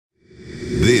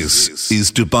This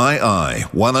is Dubai Eye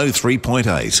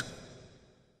 103.8.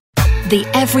 The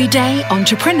Everyday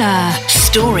Entrepreneur.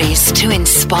 Stories to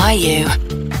inspire you.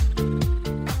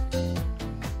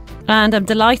 And I'm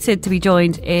delighted to be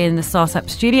joined in the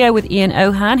startup studio with Ian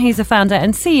Ohan. He's the founder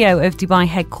and CEO of Dubai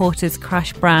headquarters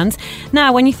KRUSH Brands.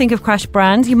 Now, when you think of KRUSH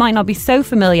Brands, you might not be so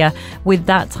familiar with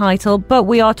that title, but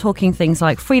we are talking things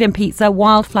like Freedom Pizza,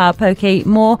 Wildflower Poke,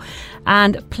 more,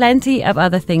 and plenty of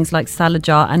other things like Salad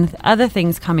Jar and other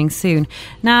things coming soon.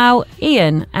 Now,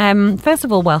 Ian, first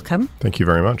of all, welcome. Thank you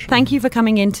very much. Thank you for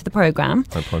coming into the programme.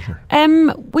 My pleasure.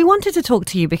 We wanted to talk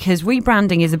to you because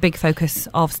rebranding is a big focus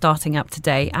of Starting Up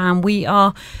today, and we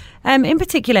are in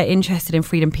particular interested in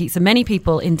Freedom Pizza. Many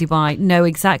people in Dubai know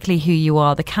exactly who you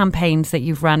are, the campaigns that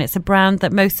you've run. It's a brand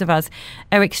that most of us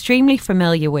are extremely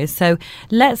familiar with. So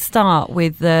let's start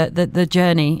with the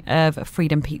journey of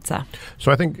Freedom Pizza.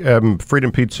 So I think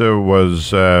Freedom Pizza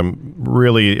was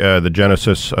really the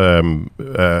genesis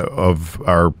of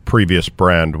our previous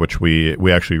brand, which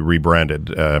we actually rebranded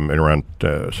in around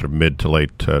sort of mid to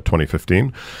late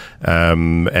 2015.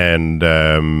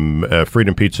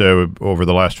 Freedom Pizza, over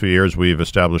the last few years, we've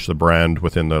established the brand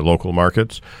within the local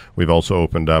markets. We've also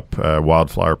opened up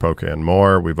Wildflower Poke and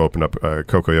more. We've opened up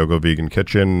Coco Yogo Vegan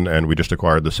Kitchen, and we just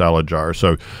acquired the Salad Jar.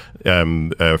 So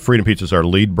Freedom Pizza is our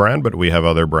lead brand, but we have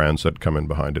other brands that come in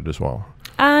behind it as well.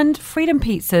 And Freedom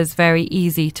Pizza is very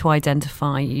easy to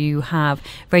identify. You have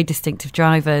very distinctive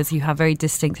drivers, you have very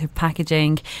distinctive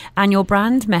packaging, and your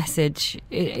brand message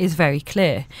is very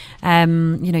clear.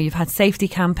 You've had safety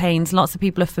campaigns, lots of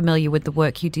people are familiar with the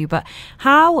work you do, but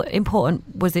how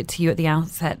important was it to you at the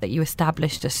outset that you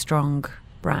established a strong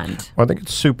brand? Well, I think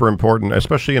it's super important,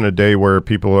 especially in a day where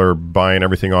people are buying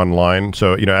everything online.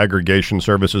 So, aggregation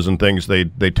services and things, they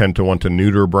tend to want to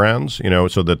neuter brands,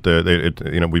 so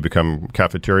that we become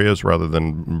cafeterias rather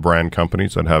than brand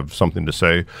companies that have something to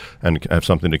say and have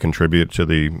something to contribute to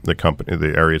the company,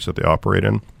 the areas that they operate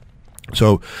in.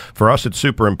 So for us, it's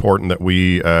super important that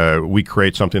we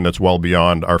create something that's well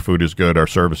beyond our food is good, our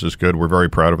service is good. We're very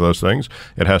proud of those things.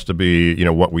 It has to be,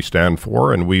 what we stand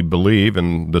for, and we believe,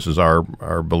 and this is our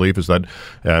belief, is that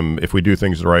if we do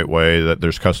things the right way, that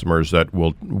there's customers that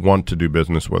will want to do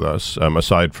business with us,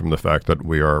 aside from the fact that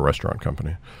we are a restaurant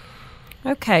company.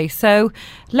 Okay, so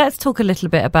let's talk a little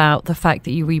bit about the fact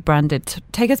that you rebranded.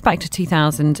 Take us back to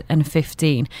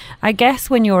 2015. I guess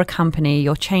when you're a company,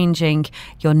 you're changing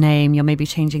your name, you're maybe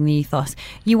changing the ethos.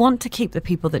 You want to keep the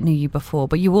people that knew you before,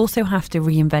 but you also have to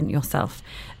reinvent yourself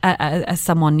as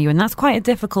someone new, and that's quite a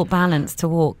difficult balance to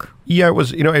walk. Yeah, it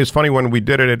was. It was funny when we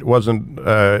did it. It wasn't.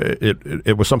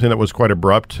 It was something that was quite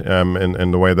abrupt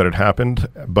in the way that it happened.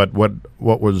 But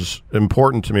what was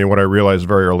important to me, and what I realized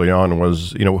very early on,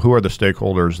 was who are the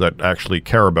stakeholders that actually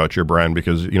care about your brand,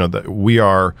 because that we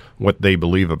are what they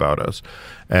believe about us.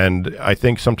 And I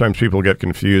think sometimes people get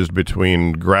confused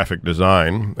between graphic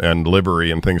design and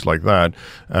livery and things like that,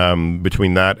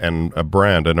 between that and a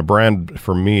brand. And a brand,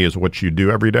 for me, is what you do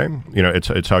every day.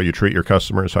 It's how you treat your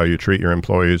customers, how you treat your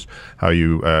employees, how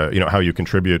you how you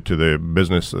contribute to the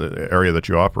business area that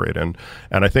you operate in.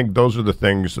 And I think those are the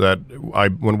things that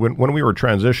when we were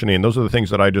transitioning, those are the things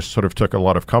that I just sort of took a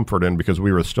lot of comfort in, because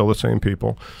we were still the same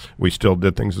people, we still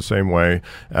did things the same way,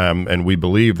 and we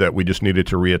believed that we just needed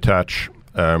to reattach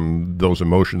those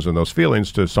emotions and those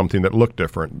feelings to something that looked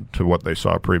different to what they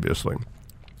saw previously.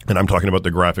 And I'm talking about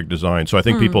the graphic design. So I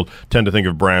think people tend to think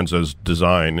of brands as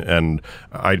design, and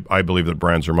I believe that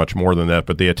brands are much more than that,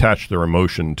 but they attach their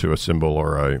emotion to a symbol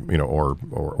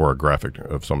or a graphic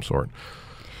of some sort.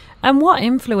 And what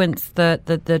influenced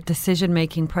the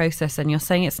decision-making process? And you're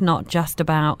saying it's not just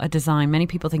about a design. Many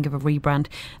people think of a rebrand.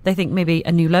 They think maybe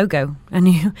a new logo, a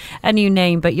new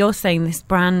name. But you're saying this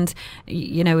brand,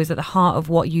 is at the heart of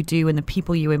what you do and the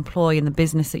people you employ and the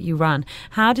business that you run.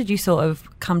 How did you sort of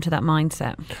come to that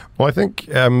mindset? Well, I think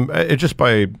it's just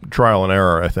by trial and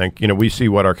error. I think we see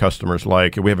what our customers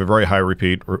like. We have a very high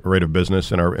repeat rate of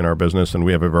business in our business, and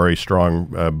we have a very strong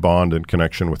bond and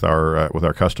connection with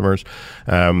our customers.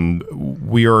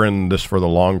 We are in this for the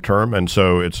long term, and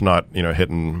so it's not hit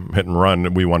and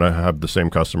run. We want to have the same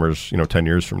customers 10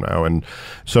 years from now, and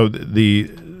so the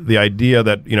idea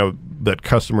that that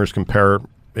customers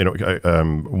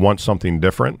want something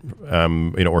different,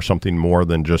 or something more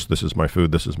than just this is my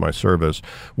food, this is my service.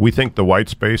 We think the white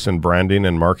space in branding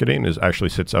and marketing actually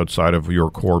sits outside of your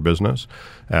core business,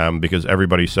 because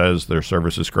everybody says their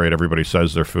service is great, everybody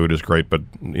says their food is great, but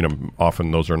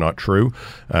often those are not true.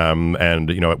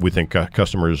 We think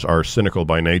customers are cynical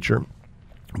by nature.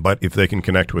 But if they can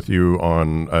connect with you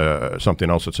on something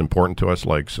else that's important to us,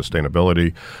 like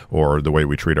sustainability, or the way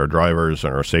we treat our drivers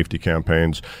and our safety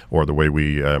campaigns, or the way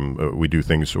we do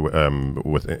things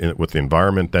with the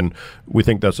environment, then we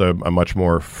think that's a much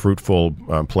more fruitful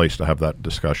place to have that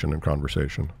discussion and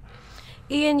conversation.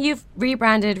 Ian, you've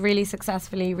rebranded really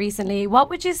successfully recently. What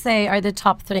would you say are the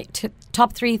top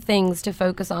three things to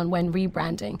focus on when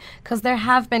rebranding? Because there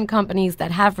have been companies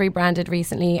that have rebranded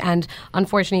recently and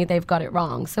unfortunately they've got it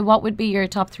wrong. So what would be your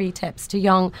top 3 tips to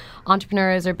young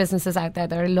entrepreneurs or businesses out there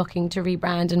that are looking to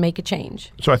rebrand and make a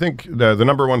change? So I think the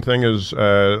number one thing is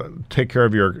take care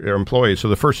of your employees. So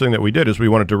the first thing that we did is we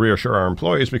wanted to reassure our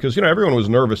employees because, everyone was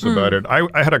nervous about it.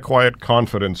 I had a quiet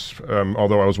confidence,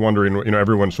 although I was wondering,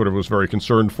 everyone sort of was very concerned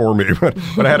for me,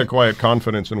 but I had a quiet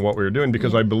confidence in what we were doing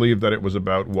because I believed that it was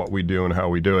about what we do and how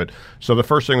we do it. So the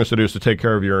first thing was to do is to take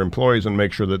care of your employees and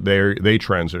make sure that they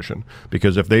transition,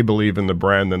 because if they believe in the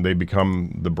brand, then they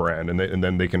become the brand, and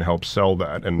then they can help sell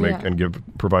that and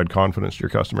provide confidence to your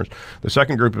customers. The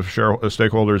second group of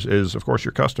stakeholders is, of course,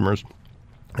 your customers.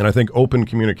 And I think open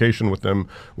communication with them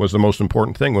was the most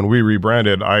important thing. When we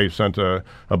rebranded, I sent a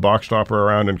box stopper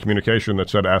around in communication that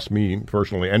said, ask me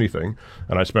personally anything.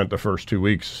 And I spent the first 2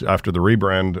 weeks after the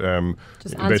rebrand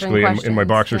basically in my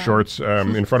boxer shorts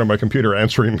in front of my computer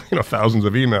answering thousands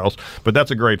of emails. But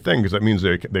that's a great thing because that means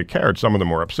they cared. Some of them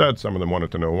were upset. Some of them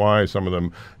wanted to know why. Some of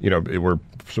them were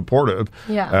supportive.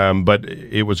 But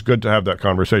it was good to have that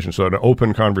conversation. So an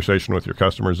open conversation with your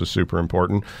customers is super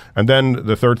important. And then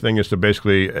the third thing is to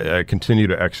basically continue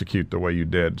to execute the way you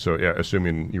did. So,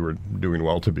 assuming you were doing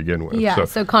well to begin with. Yeah,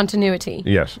 so continuity.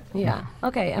 Yes. Yeah.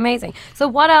 Okay, amazing. So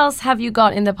what else have you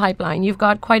got in the pipeline? You've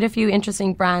got quite a few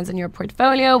interesting brands in your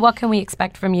portfolio. What can we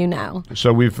expect from you now?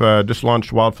 So we've just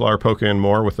launched Wildflower Poke and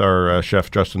More with our chef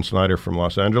Justin Snyder from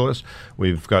Los Angeles.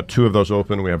 We've got 2 of those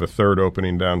open. We have a third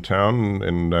opening downtown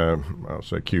in, I'll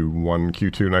say Q1,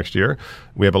 Q2 next year.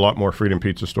 We have a lot more Freedom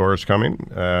Pizza stores coming.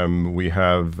 We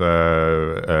have,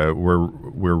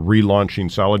 we're relaunching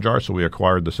Salad Jar. So we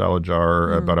acquired the Salad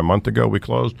Jar about a month ago. We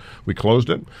closed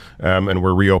it, and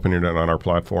we're reopening it on our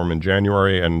platform in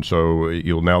January. And so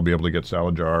you'll now be able to get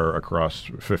Salad Jar across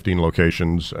 15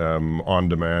 locations on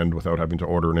demand without having to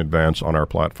order in advance on our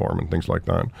platform and things like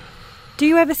that. Do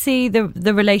you ever see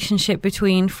the relationship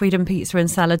between Freedom Pizza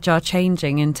and Salad Jar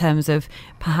changing in terms of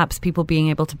perhaps people being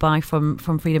able to buy from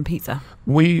Freedom Pizza?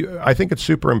 I think it's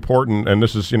super important, and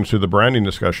this is to the branding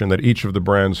discussion, that each of the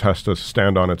brands has to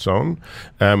stand on its own.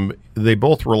 They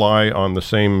both rely on the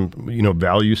same,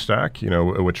 value stack,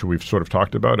 which we've sort of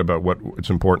talked about what it's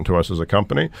important to us as a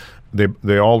company.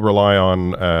 They all rely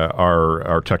on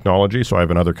our technology. So I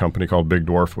have another company called Big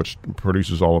Dwarf, which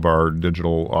produces all of our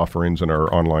digital offerings and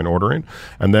our online ordering.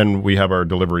 And then we have our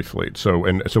delivery fleet. So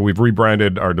we've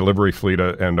rebranded our delivery fleet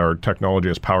and our technology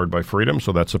is powered by Freedom.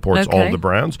 So that supports all the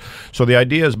brands. So the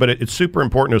idea is, but it's super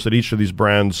important to us that each of these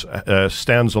brands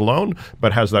stands alone,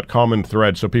 but has that common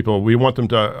thread. So we want them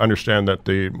to understand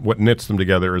that what knits them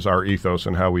together is our ethos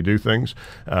and how we do things,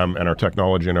 and our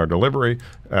technology and our delivery.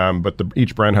 But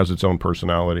each brand has its own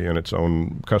personality and its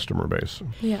own customer base.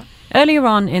 Yeah. Earlier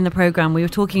on in the programme, we were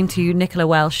talking to Nicola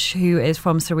Welsh, who is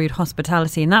from Sarud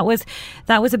Hospitality, and that was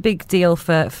a big deal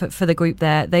for the group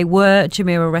there. They were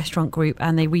Jumeirah Restaurant Group,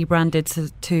 and they rebranded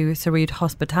to Sarud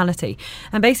Hospitality.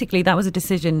 And basically, that was a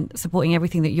decision supporting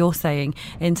everything that you're saying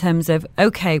in terms of,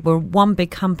 okay, we're one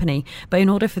big company, but in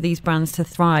order for these brands to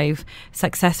thrive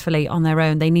successfully on their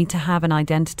own, they need to have an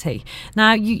identity.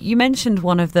 Now, you mentioned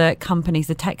one of the companies,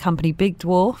 the tech company, Big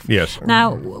Dwarf. Yes.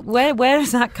 Now, where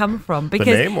does that come from? Because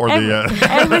the name or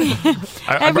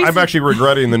I'm actually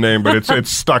regretting the name, but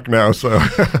it's stuck now. So,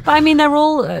 but I mean, they're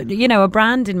all a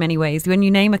brand in many ways. When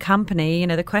you name a company,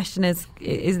 the question is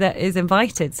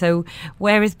invited. So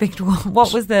where is Big Dwarf?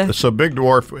 What was the Big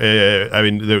Dwarf?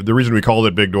 The reason we called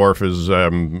it Big Dwarf is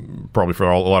probably for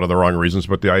a lot of the wrong reasons.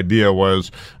 But the idea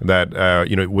was that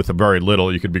with a very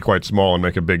little, you could be quite small and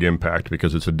make a big impact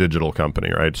because it's a digital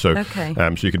company, right? So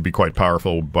so you could be quite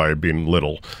powerful by being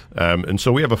little. And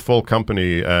so we have a full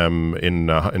company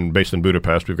based in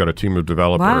Budapest. We've got a team of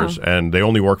developers, and they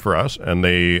only work for us, and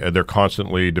they're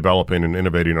constantly developing and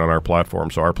innovating on our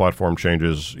platform. So our platform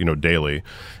changes, daily,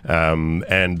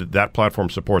 and that platform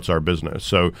supports our business.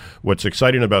 So what's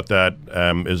exciting about that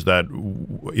is that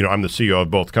I'm the CEO of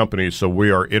both companies, so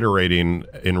we are iterating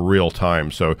in real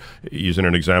time. So using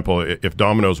an example, if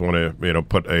Domino's want to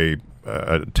put a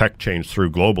tech change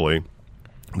through globally,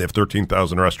 They have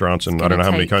 13,000 restaurants in I don't know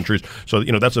how many countries. So,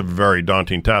 that's a very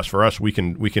daunting task for us. We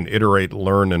can iterate,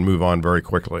 learn, and move on very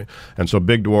quickly. And so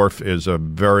Big Dwarf is a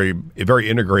very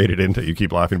integrated into, you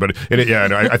keep laughing, but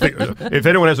I think if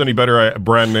anyone has any better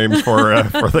brand names for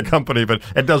the company, but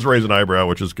it does raise an eyebrow,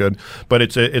 which is good. But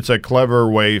it's a clever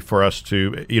way for us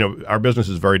to, our business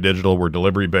is very digital. We're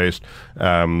delivery based,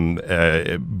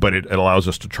 but it allows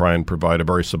us to try and provide a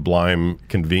very sublime,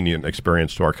 convenient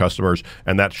experience to our customers.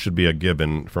 And that should be a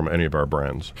given from any of our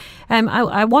brands.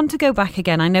 I want to go back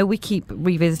again. I know we keep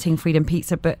revisiting Freedom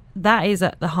Pizza, but that is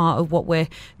at the heart of what we're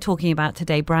talking about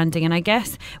today, branding. And I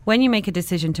guess when you make a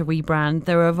decision to rebrand,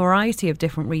 there are a variety of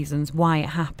different reasons why it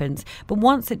happens. But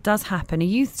once it does happen, are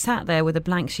you sat there with a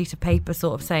blank sheet of paper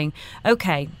sort of saying,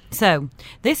 okay, so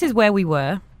this is where we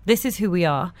were, this is who we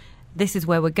are, this is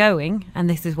where we're going, and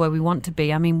this is where we want to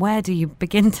be? I mean, where do you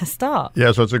begin to start?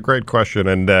 Yeah, so it's a great question,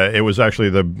 and it was actually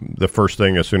the first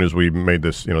thing as soon as we made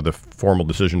this, the formal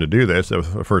decision to do this. The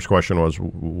first question was,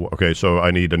 okay, so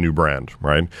I need a new brand,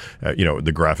 right?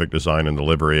 The graphic design and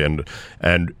delivery, and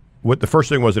what the first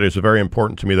thing was that it was very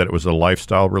important to me that it was a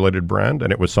lifestyle-related brand,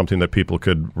 and it was something that people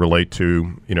could relate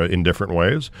to, in different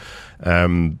ways.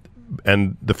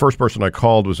 And the first person I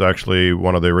called was actually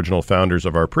one of the original founders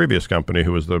of our previous company,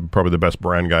 who was probably the best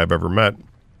brand guy I've ever met.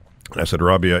 And I said,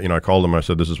 Robbie, I called him. I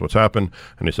said, this is what's happened.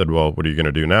 And he said, well, what are you going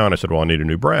to do now? And I said, well, I need a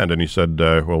new brand. And he said,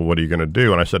 well, what are you going to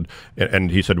do? And I said, and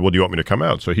he said, well, do you want me to come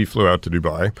out? So he flew out to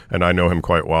Dubai, and I know him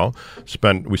quite well.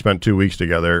 We spent 2 weeks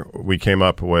together. We came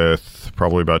up with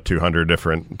probably about 200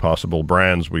 different possible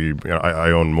brands. I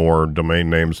own more domain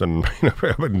names than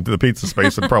the pizza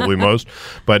space than probably most.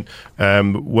 But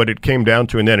what it came down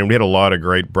to, and we had a lot of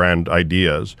great brand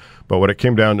ideas. But what it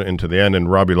came down to into the end, and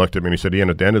Robbie looked at me and he said, Ian,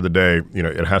 at the end of the day,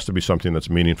 it has to be something that's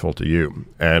meaningful to you,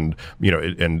 and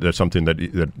and that's something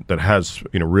that has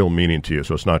real meaning to you.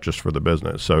 So it's not just for the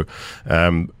business. So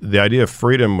the idea of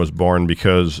Freedom was born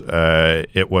because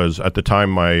it was at the time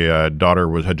my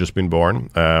daughter had just been born,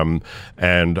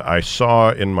 and I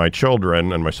saw in my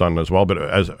children, and my son as well, but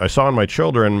as I saw in my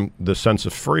children the sense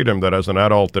of freedom that as an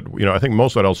adult that I think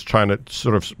most adults trying to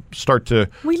sort of start to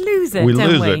lose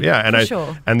it. Yeah, and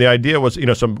sure. And the idea was,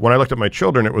 so when I looked at my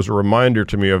children, it was a reminder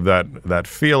to me of that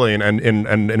feeling, and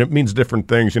it means different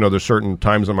things. There's certain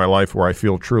times in my life where I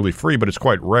feel truly free, but it's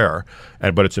quite rare,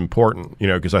 but it's important,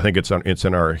 because I think it's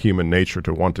in our human nature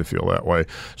to want to feel that way.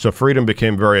 So Freedom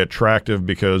became very attractive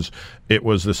because it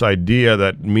was this idea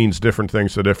that means different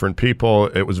things to different people.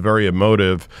 It was very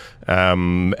emotive,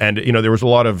 and there was a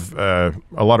lot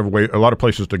of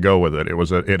places to go with it.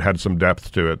 It had some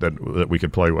depth to it that we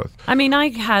could play with. I mean, I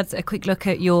had a quick look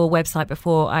at your website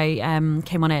before I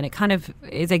came on it, and it kind of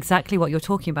is exactly what you're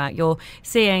talking about. You're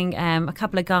seeing a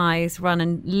couple of guys run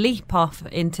and leap off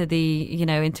into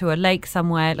into a lake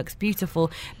somewhere. It looks beautiful,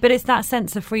 but it's that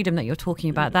sense of freedom that you're talking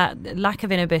about, that lack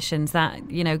of inhibitions, that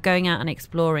going out and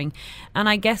exploring. And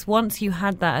I guess once you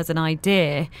had that as an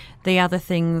idea, the other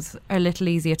things are a little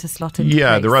easier to slot into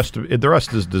place. the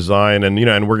rest is design, and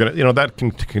and we're gonna that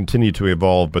can continue to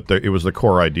evolve. But it was the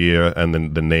core idea and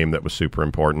then the name that was super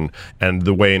important, and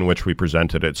the way in which we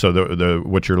presented it. So the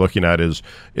what you're looking at is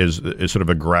sort of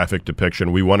a graphic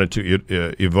depiction. We wanted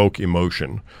to evoke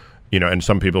emotion. And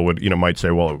some people would, might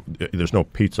say, well, there's no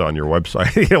pizza on your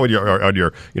website,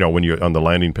 when you're on the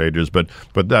landing pages. But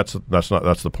that's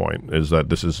the point. Is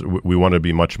that we want to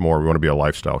be much more. We want to be a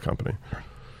lifestyle company.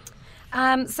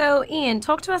 So, Ian,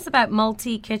 talk to us about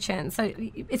multi-kitchen. So,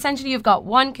 essentially, you've got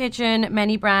one kitchen,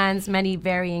 many brands, many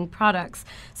varying products.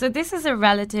 So, this is a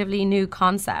relatively new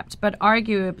concept, but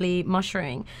arguably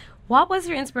mushrooming. What was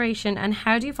your inspiration, and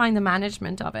how do you find the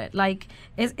management of it? Like,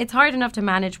 it's hard enough to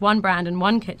manage one brand in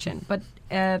one kitchen, but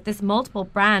this multiple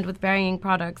brand with varying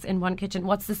products in one kitchen,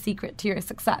 what's the secret to your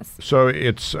success? So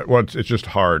it's just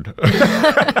hard.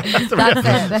 That's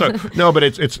it. So, no, but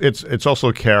it's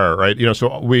also care, right?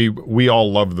 So we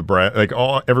all love the brand. Like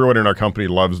everyone in our company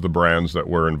loves the brands that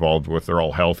we're involved with. They're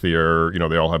all healthier.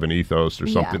 They all have an ethos or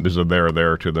something. Yeah. There's a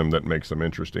there to them that makes them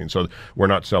interesting. So we're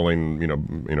not selling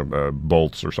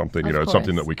bolts or something. It's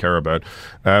something that we care about.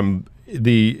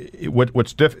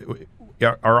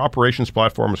 Our operations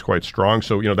platform is quite strong,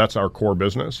 so that's our core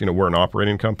business. We're an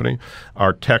operating company.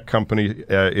 Our tech company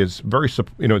is very,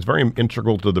 it's very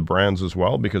integral to the brands as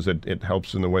well, because it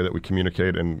helps in the way that we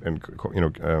communicate and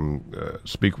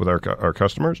speak with our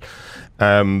customers.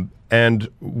 And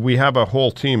we have a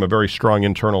whole team, a very strong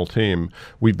internal team.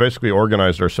 We've basically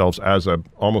organized ourselves as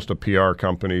almost a PR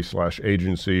company /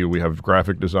 agency. We have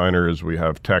graphic designers, we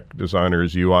have tech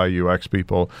designers, UI, UX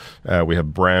people, we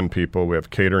have brand people, we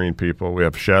have catering people, we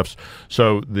have chefs.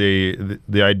 So the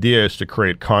idea is to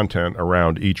create content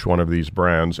around each one of these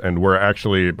brands. And we're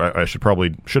actually, I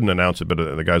shouldn't announce it, but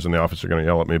the guys in the office are going to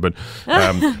yell at me. But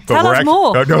tell us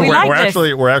more.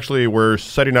 We're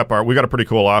setting up we got a pretty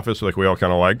cool office like we all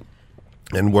kind of like.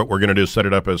 And what we're going to do is set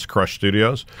it up as KRUSH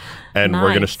Studios. And we're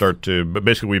going to start but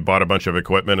basically we bought a bunch of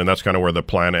equipment, and that's kind of where the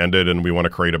plan ended, and we want to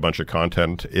create a bunch of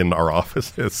content in our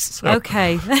offices. So.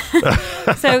 Okay.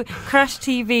 So KRUSH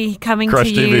TV coming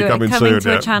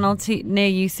to a channel near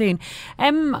you soon.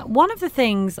 One of the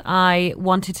things I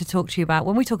wanted to talk to you about,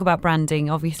 when we talk about branding,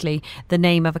 obviously the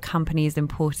name of a company is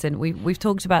important. We've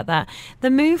talked about that. The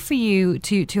move for you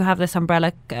to have this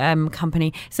umbrella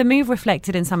company, it's a move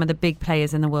reflected in some of the big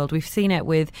players in the world. We've seen it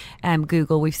with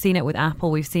Google, we've seen it with Apple,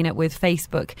 we've seen it with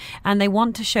Facebook, and they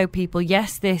want to show people,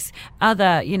 yes, this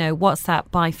other,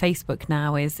 WhatsApp by Facebook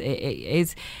now is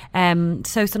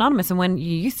so synonymous. And when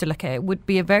you used to look at it, would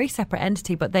be a very separate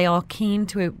entity, but they are keen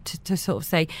to sort of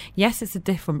say, yes, it's a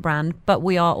different brand, but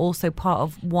we are also part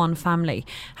of one family.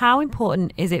 How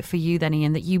important is it for you then,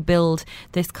 Ian, that you build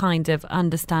this kind of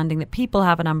understanding that people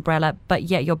have an umbrella, but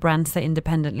yet your brand sit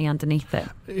independently underneath it?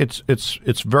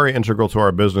 It's very integral to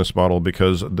our business model,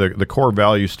 because the core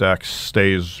value stack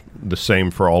stays the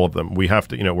same for all of them. We have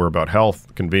to, we're about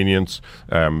health, convenience,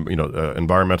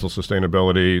 environmental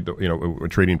sustainability, we're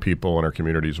treating people in our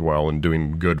communities well and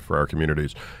doing good for our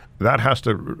communities. That has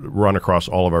to run across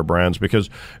all of our brands, because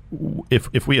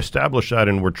if we establish that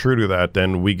and we're true to that,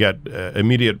 then we get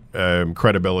immediate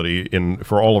credibility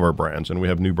for all of our brands, and we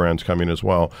have new brands coming as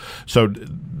well. So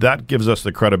that gives us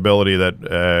the credibility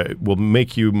that will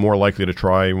make you more likely to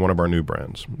try one of our new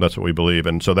brands. That's what we believe,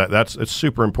 and so it's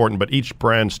super important. But each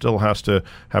brand still has to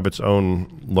have its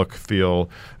own look, feel,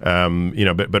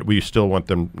 but we still want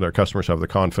their customers to have the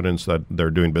confidence that they're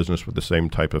doing business with the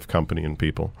same type of company and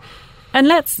people. And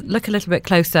let's look a little bit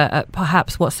closer at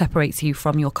perhaps what separates you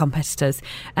from your competitors.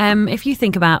 If you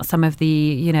think about some of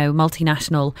the,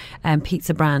 multinational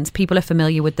pizza brands, people are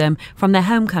familiar with them from their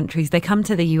home countries. They come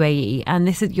to the UAE, and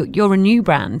this is you're a new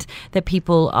brand that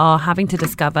people are having to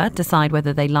discover, decide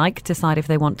whether they like, decide if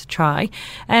they want to try.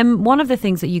 One of the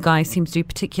things that you guys seem to do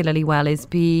particularly well is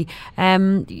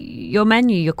your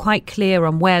menu. You're quite clear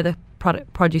on where the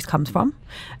produce comes from,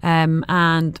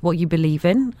 and what you believe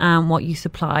in and what you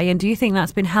supply. And do you think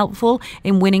that's been helpful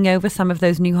in winning over some of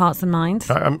those new hearts and minds?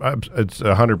 It's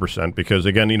 100%, because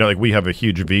again, we have a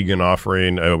huge vegan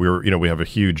offering. We have a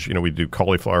huge, we do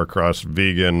cauliflower crust,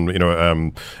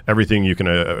 vegan, everything you can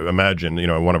imagine.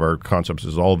 One of our concepts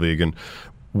is all vegan.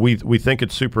 We think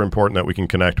it's super important that we can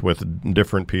connect with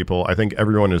different people. I think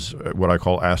everyone is what I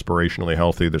call aspirationally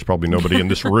healthy. There's probably nobody in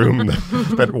this room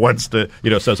that wants to,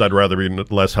 says I'd rather be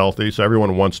less healthy. So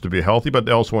everyone wants to be healthy, but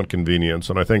they also want convenience.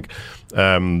 And I think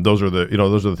those are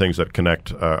the things that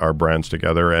connect our brands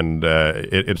together, and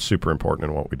it's super important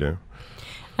in what we do.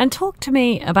 And talk to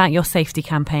me about your safety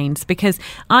campaigns, because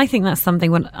I think that's something.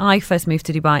 When I first moved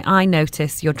to Dubai, I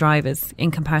noticed your drivers,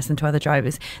 in comparison to other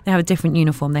drivers, they have a different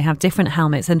uniform, they have different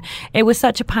helmets, and it was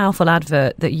such a powerful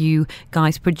advert that you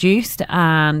guys produced,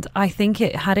 and I think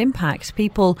it had impact.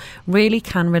 People really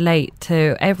can relate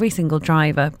to every single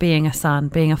driver being a son,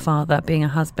 being a father, being a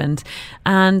husband,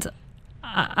 and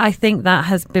I think that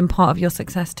has been part of your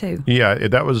success too. Yeah,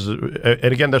 that was, and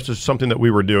again, that's just something that we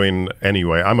were doing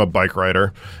anyway. I'm a bike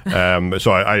rider,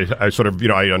 so I sort of,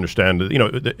 I understand,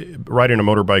 riding a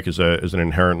motorbike is an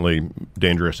inherently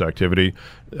dangerous activity.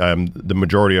 The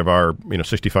majority of our,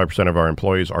 65% of our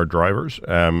employees are drivers,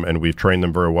 and we've trained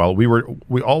them very well.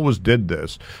 We always did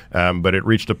this, but it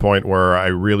reached a point where I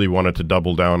really wanted to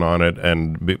double down on it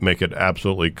and make it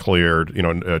absolutely clear,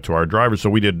 to our drivers. So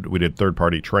we did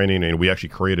third-party training, and we actually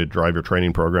created driver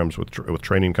training programs with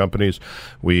training companies.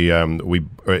 We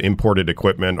imported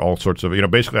equipment, all sorts of,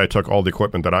 basically I took all the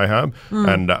equipment that I have,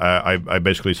 and I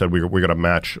basically said we're going to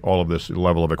match all of this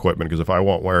level of equipment, because if I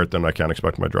won't wear it, then I can't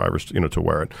expect my drivers to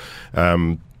wear it.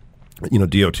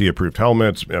 DOT approved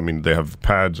helmets. I mean, they have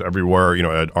pads everywhere,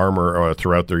 armor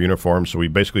throughout their uniforms. So we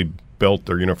basically built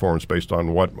their uniforms based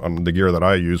on the gear that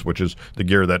I use, which is the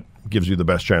gear that gives you the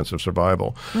best chance of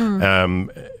survival.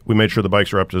 we made sure the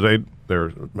bikes are up to date.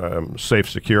 They're safe,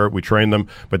 secure. We trained them,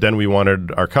 but then we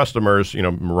wanted our customers,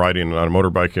 riding on a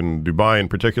motorbike in Dubai, in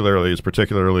particularly, is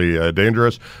particularly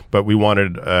dangerous. But we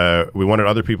wanted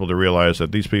other people to realize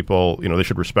that these people, they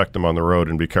should respect them on the road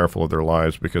and be careful of their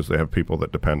lives because they have people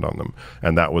that depend on them.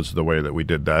 And that was the way that we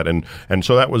did that. And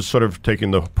so that was sort of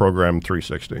taking the program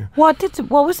 360. What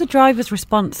was the driver's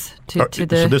response to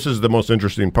the? So this is the most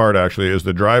interesting part. Actually, is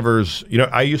the drivers.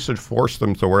 I used to force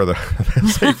them to wear the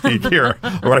safety gear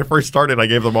when I first started. I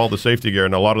gave them all the safety gear,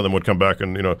 and a lot of them would come back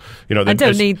and I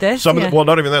don't need this. Some of them, well,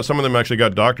 not even that. Some of them actually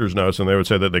got doctor's notes, and they would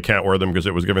say that they can't wear them because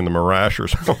it was giving them a rash or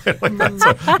something like that.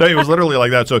 So, no, it was literally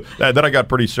like that. So then I got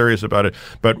pretty serious about it.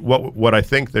 But what I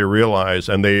think they realized,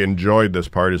 and they enjoyed this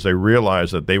part, is they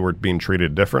realized that they were being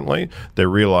treated differently. They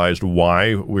realized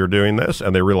why we were doing this,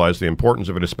 and they realized the importance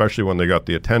of it, especially when they got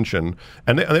the attention.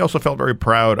 And they also felt very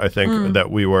proud, I think, that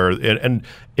we were, and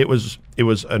it was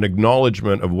an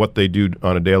acknowledgement of what they do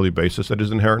on a daily basis that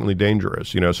is inherently dangerous.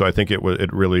 So I think it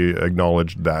really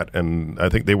acknowledged that, and I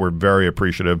think they were very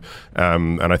appreciative,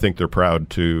 and I think they're proud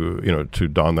to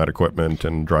don that equipment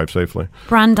and drive safely.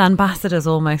 Brand ambassadors,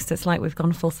 almost. It's like we've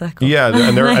gone full circle. Yeah,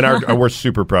 and we're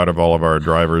super proud of all of our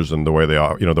drivers and the way they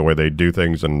are, the way they do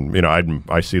things, and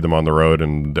I see them on the road,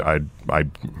 and I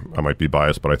might be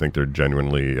biased, but I think they're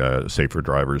genuinely safer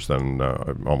drivers than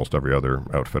almost every other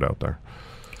outfit out there.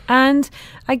 And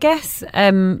I guess,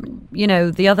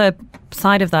 the other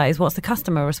side of that is, what's the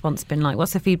customer response been like?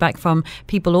 What's the feedback from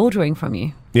people ordering from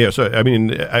you? Yeah, so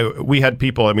we had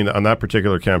people. On that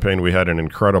particular campaign, we had an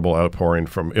incredible outpouring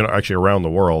from actually around the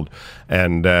world,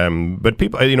 and but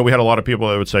people, we had a lot of people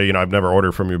that would say, I've never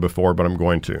ordered from you before, but I'm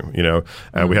going to.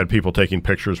 We had people taking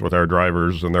pictures with our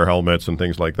drivers and their helmets and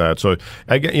things like that. So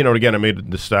again, it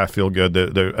made the staff feel good.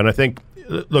 And I think,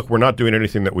 look, we're not doing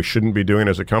anything that we shouldn't be doing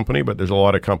as a company, but there's a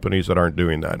lot of companies that aren't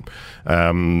doing that.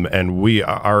 And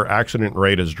our accident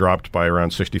rate has dropped by around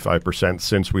 65%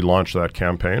 since we launched that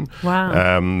campaign.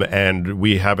 Wow. And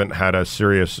we haven't had a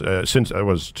serious, since it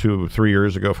was 4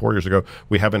 years ago,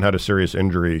 we haven't had a serious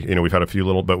injury. We've had a few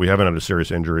little, but we haven't had a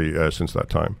serious injury since that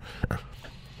time.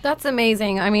 That's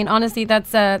amazing. Honestly,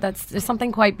 that's there's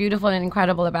something quite beautiful and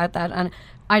incredible about that. And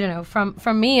I don't know,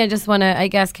 from me, I just want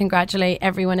to, congratulate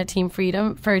everyone at Team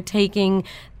Freedom for taking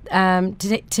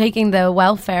the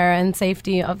welfare and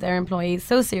safety of their employees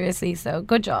so seriously. So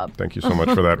good job. Thank you so much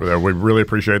for that. We really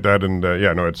appreciate that. And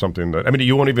it's something that,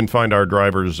 you won't even find our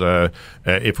drivers,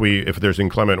 if there's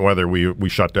inclement weather, we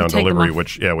shut down delivery,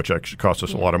 which actually costs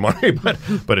us a lot of money,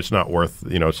 but it's not worth,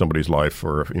 somebody's life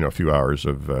for, a few hours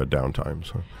of downtime.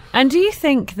 So. And do you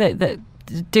think that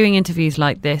doing interviews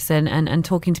like this and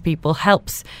talking to people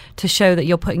helps to show that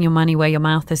you're putting your money where your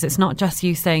mouth is? It's not just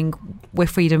you saying we're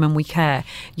freedom and we care.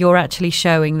 You're actually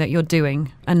showing that you're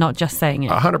doing and not just saying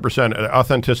it. 100%.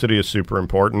 Authenticity is super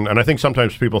important. And I think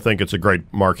sometimes people think it's a great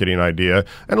marketing idea.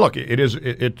 And look, it is.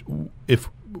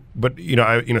 But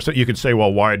so you could say,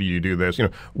 well, why do you do this?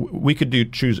 We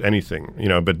could choose anything.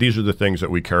 But these are the things that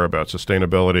we care about: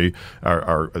 sustainability,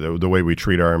 the way we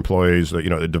treat our employees,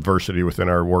 the diversity within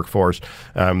our workforce,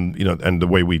 and the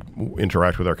way we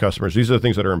interact with our customers. These are the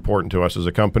things that are important to us as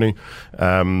a company.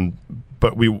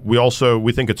 But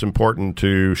we think it's important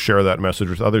to share that message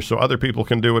with others so other people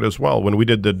can do it as well. When we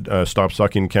did the Stop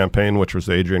Sucking campaign, which was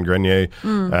the Adrian Grenier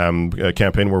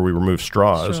campaign where we removed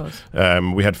straws,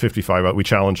 we had 55. We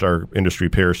challenged our industry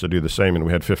peers to do the same, and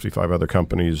we had 55 other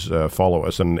companies follow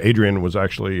us. And Adrian was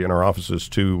actually in our offices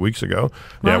 2 weeks ago,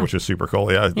 which is super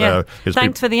cool. Yeah.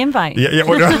 Thanks for the invite.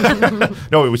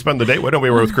 No, we spent the day. We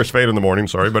were with Chris Fade in the morning.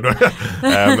 Sorry, but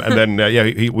and then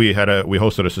we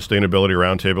hosted a sustainability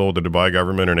roundtable with the Dubai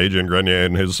government and Adrian Grenier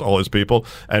and all his people,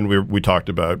 and we talked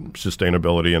about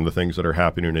sustainability and the things that are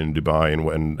happening in Dubai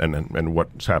and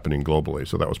what's happening globally.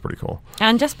 So that was pretty cool.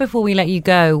 And just before we let you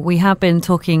go, we have been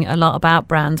talking a lot about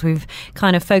brands. We've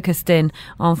kind of focused in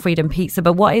on Freedom Pizza,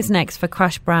 but what is next for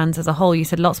KRUSH Brands as a whole? You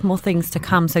said lots more things to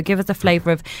come, so give us a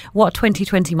flavour of what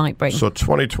 2020 might bring. So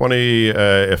 2020,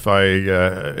 if I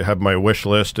have my wish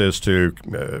list, is to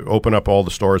open up all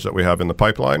the stores that we have in the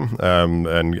pipeline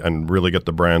and really get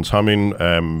the brands humming.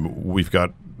 We've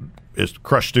got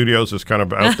KRUSH Studios is kind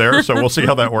of out there, so we'll see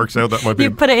how that works out. That might be, you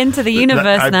put it into the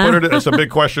universe now. It's a big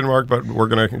question mark, but we're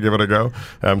going to give it a go.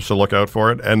 So look out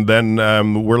for it. And then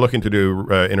we're looking to do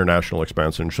international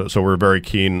expansion. So we're very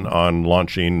keen on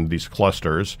launching these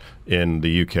clusters in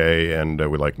the UK, and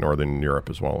we like Northern Europe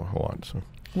as well a lot. So.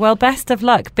 Well, best of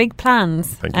luck. Big plans.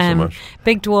 Thank you so much.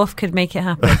 Big Dwarf could make it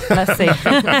happen. Let's see.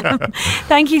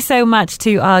 Thank you so much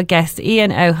to our guest.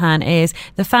 Ian Ohan is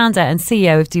the founder and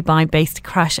CEO of Dubai-based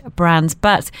KRUSH Brands,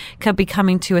 but could be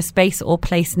coming to a space or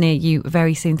place near you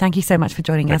very soon. Thank you so much for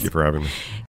joining us. Thank you for having me.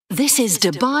 This is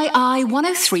Dubai Eye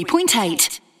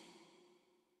 103.8.